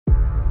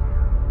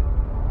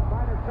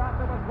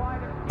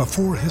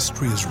Before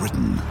history is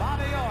written,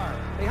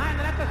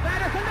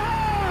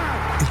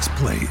 it's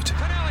played.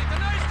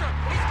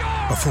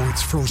 Before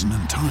it's frozen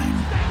in time,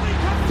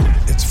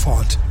 it's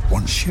fought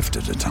one shift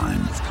at a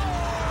time.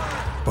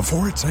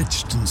 Before it's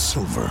etched in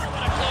silver,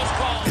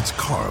 it's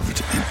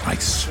carved in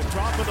ice.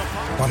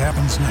 What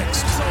happens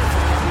next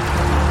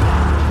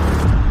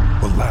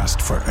will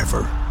last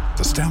forever.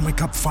 The Stanley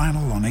Cup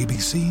Final on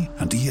ABC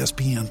and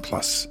ESPN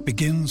Plus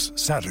begins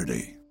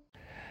Saturday.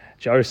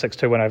 Joe,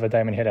 6-2 win over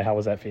Damon Heta. How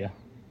was that for you?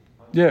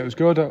 Yeah, it was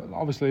good.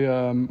 Obviously,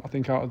 I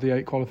think out of the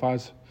 8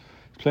 qualifiers,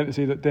 it's plain to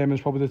see that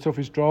Damon's probably the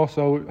toughest draw.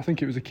 So I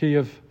think it was a key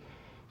of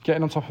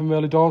getting on top of him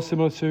early doors,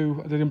 similar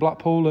to I did in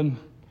Blackpool, and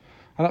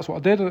that's what I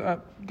did. I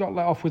got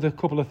let off with a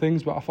couple of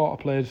things, but I thought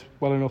I played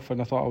well enough,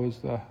 and I thought I was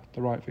the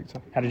right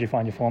victor. How did you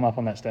find your form up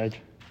on that stage?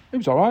 It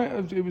was all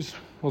right. It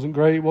wasn't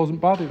great. It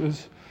wasn't bad. It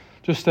was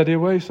just steady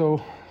away.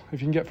 So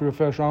if you can get through a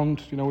first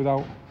round,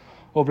 without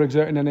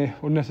overexerting any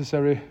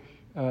unnecessary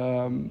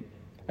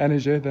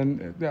energy,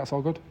 then that's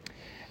all good.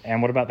 And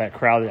what about that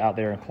crowd out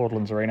there in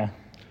Cullen's arena?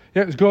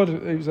 Yeah, it was good.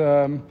 It was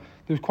there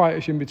was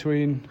quietish in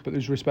between, but it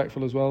was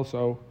respectful as well.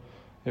 So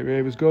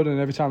it was good. And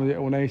every time they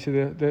get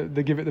 180,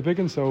 they give it the big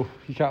one. So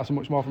you can't ask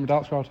much more from a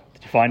darts crowd.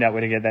 Did you find out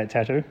where to get that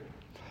tattoo?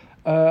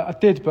 I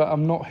did, but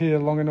I'm not here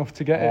long enough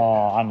to get it.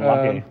 Oh,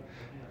 unlucky.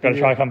 Got to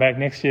try and come back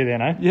next year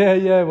then, eh?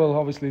 Yeah. Well,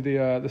 obviously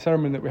the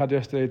ceremony that we had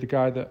yesterday, the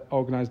guy that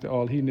organised it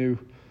all, he knew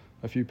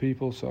a few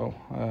people. So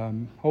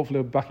hopefully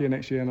I'll be back here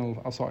next year and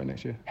I'll sort it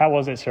next year. How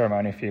was that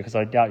ceremony for you? Because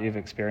I doubt you've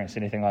experienced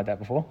anything like that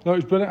before. No, it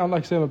was brilliant. And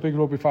like I say, I'm a big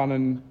rugby fan,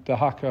 and the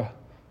haka,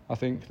 I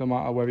think no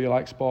matter whether you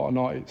like sport or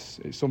not, it's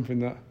something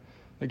that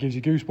gives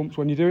you goosebumps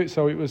when you do it.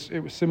 So it was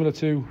similar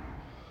to,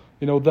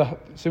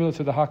 similar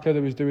to the haka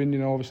that was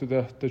doing, obviously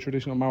the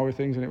traditional Maori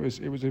things, and it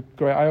was a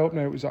great eye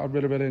opener. I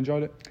really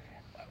enjoyed it.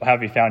 How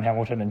have you found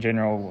Hamilton in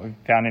general? Have you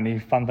found any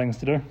fun things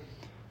to do?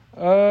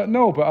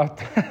 No, but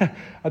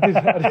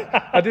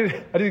I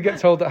did get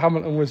told that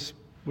Hamilton was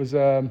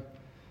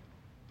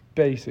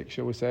basic,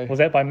 shall we say? Was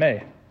that by me?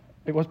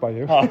 It was by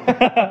you. Oh.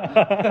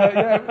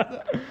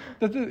 Yeah,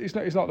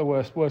 it's not the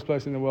worst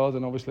place in the world,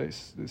 and obviously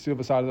it's the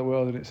other side of the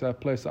world, and it's a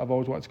place that I've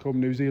always wanted to come,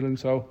 New Zealand.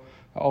 So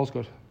all's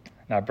good.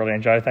 No,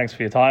 brilliant, Joe. Thanks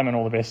for your time, and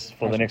all the best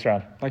for the next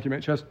round. Thank you,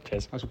 mate. Cheers.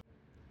 Cheers.